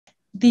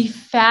the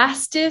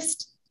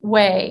fastest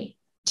way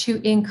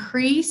to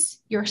increase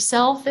your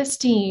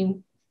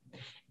self-esteem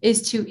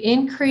is to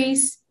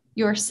increase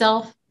your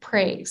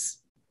self-praise.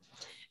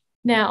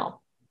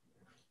 Now,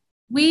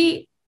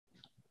 we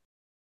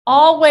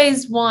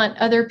always want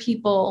other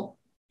people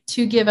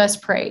to give us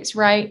praise,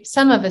 right?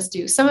 Some of us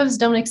do. Some of us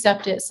don't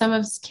accept it. Some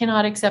of us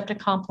cannot accept a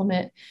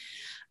compliment.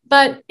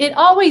 But it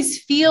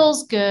always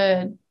feels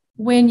good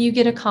when you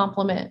get a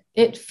compliment.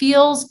 It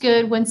feels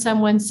good when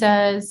someone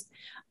says,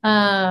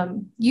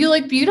 you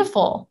look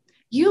beautiful.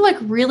 You look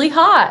really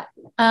hot.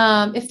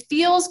 It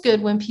feels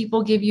good when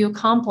people give you a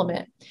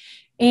compliment.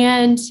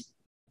 And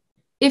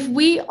if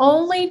we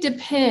only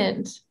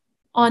depend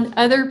on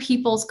other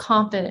people's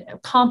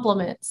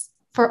compliments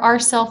for our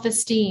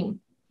self-esteem,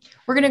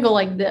 we're going to go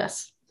like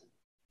this.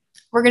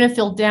 We're going to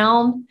feel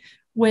down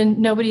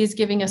when nobody is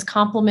giving us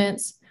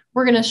compliments.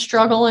 We're going to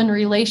struggle in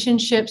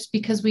relationships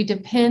because we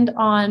depend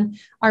on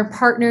our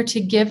partner to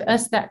give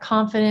us that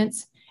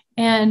confidence.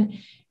 And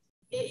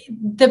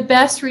the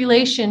best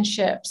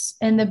relationships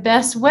and the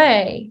best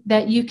way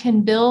that you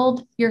can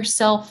build your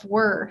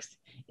self-worth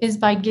is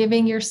by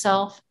giving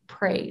yourself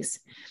praise.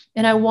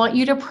 And I want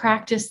you to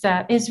practice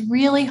that. It's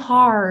really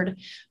hard,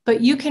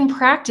 but you can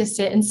practice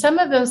it. And some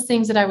of those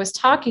things that I was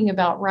talking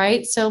about,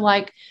 right? So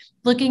like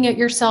looking at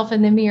yourself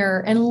in the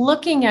mirror and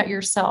looking at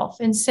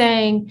yourself and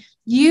saying,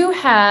 you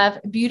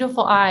have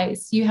beautiful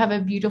eyes. You have a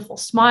beautiful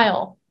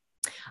smile.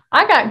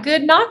 I got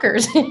good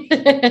knockers.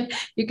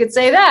 You could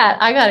say that.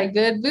 I got a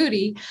good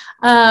booty.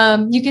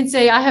 You can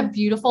say I have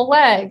beautiful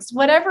legs.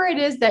 Whatever it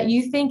is that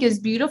you think is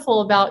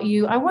beautiful about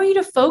you, I want you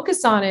to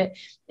focus on it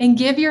and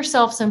give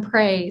yourself some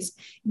praise.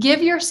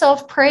 Give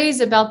yourself praise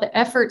about the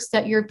efforts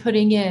that you're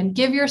putting in.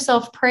 Give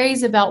yourself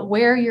praise about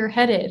where you're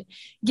headed.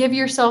 Give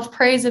yourself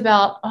praise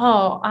about,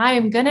 oh, I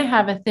am going to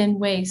have a thin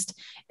waist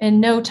in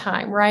no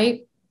time,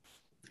 right?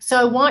 So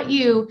I want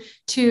you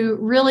to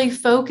really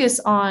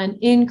focus on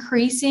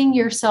increasing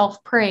your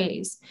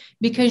self-praise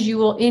because you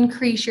will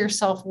increase your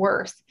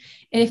self-worth.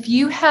 And if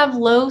you have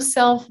low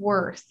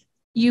self-worth,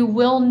 you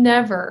will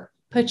never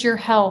put your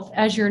health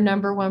as your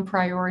number one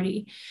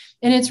priority.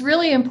 And it's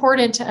really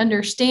important to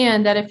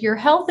understand that if your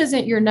health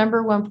isn't your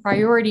number one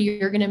priority,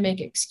 you're going to make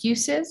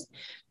excuses.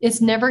 It's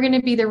never going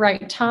to be the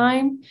right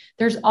time.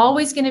 There's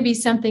always going to be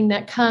something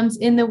that comes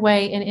in the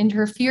way and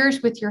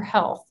interferes with your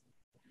health.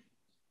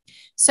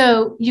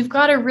 So you've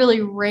got to really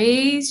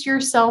raise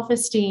your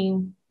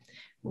self-esteem,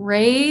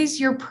 raise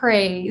your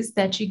praise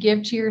that you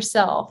give to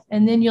yourself,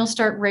 and then you'll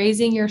start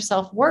raising your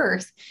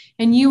self-worth,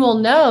 and you will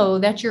know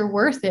that you're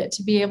worth it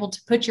to be able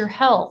to put your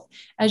health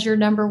as your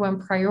number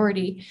one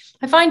priority.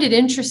 I find it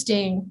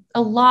interesting.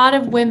 A lot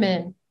of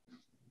women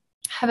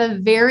have a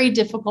very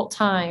difficult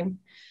time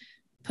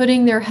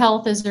putting their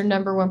health as their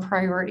number one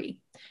priority.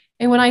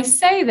 And when I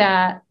say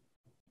that,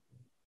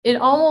 it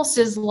almost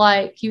is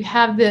like you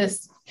have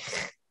this,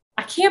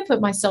 I can't put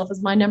myself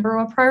as my number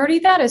one priority.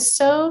 That is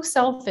so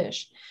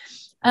selfish.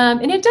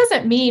 And it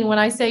doesn't mean when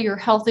I say your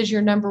health is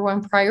your number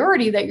one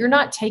priority that you're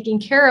not taking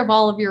care of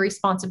all of your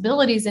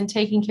responsibilities and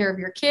taking care of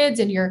your kids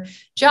and your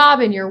job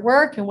and your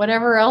work and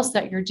whatever else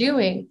that you're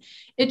doing.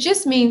 It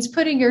just means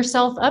putting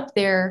yourself up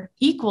there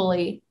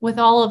equally with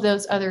all of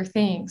those other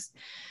things.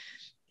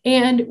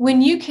 And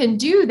when you can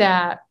do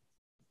that,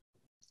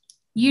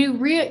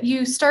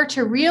 you start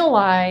to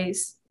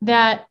realize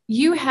that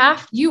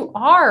you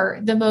are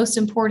the most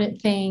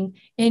important thing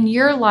in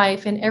your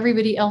life and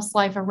everybody else's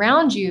life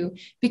around you.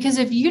 Because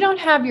if you don't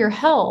have your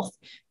health,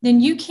 then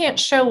you can't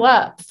show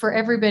up for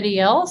everybody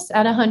else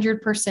at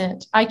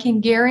 100%. I can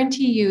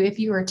guarantee you, if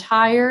you are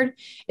tired,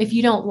 if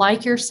you don't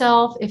like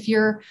yourself, if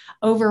you're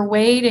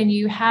overweight and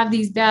you have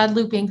these bad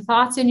looping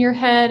thoughts in your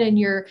head and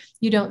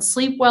you don't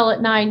sleep well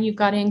at night and you've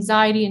got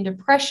anxiety and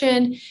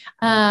depression,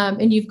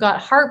 and you've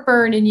got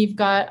heartburn and you've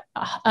got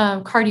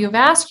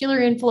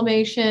cardiovascular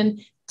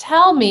inflammation,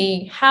 tell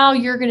me how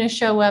you're going to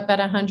show up at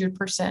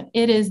 100%.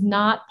 It is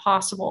not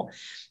possible.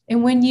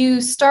 And when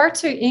you start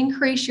to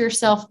increase your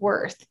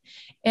self-worth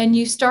and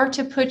you start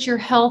to put your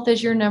health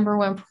as your number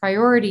one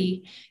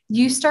priority,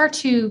 you start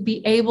to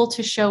be able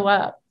to show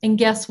up. And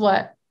guess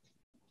what?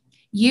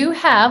 You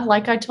have,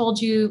 like I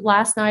told you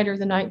last night or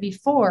the night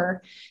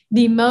before,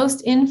 the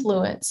most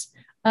influence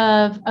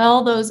of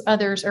all those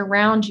others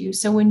around you.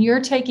 So when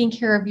you're taking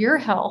care of your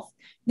health,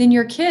 then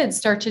your kids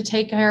start to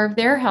take care of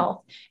their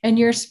health, and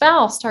your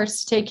spouse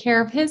starts to take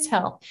care of his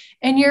health,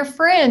 and your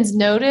friends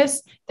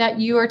notice that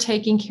you are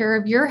taking care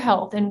of your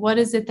health and what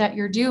is it that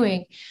you're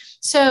doing.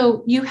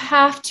 So you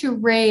have to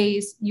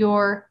raise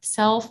your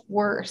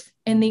self-worth,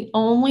 and the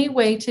only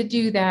way to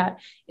do that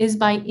is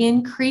by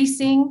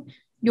increasing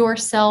your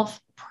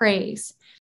self-praise.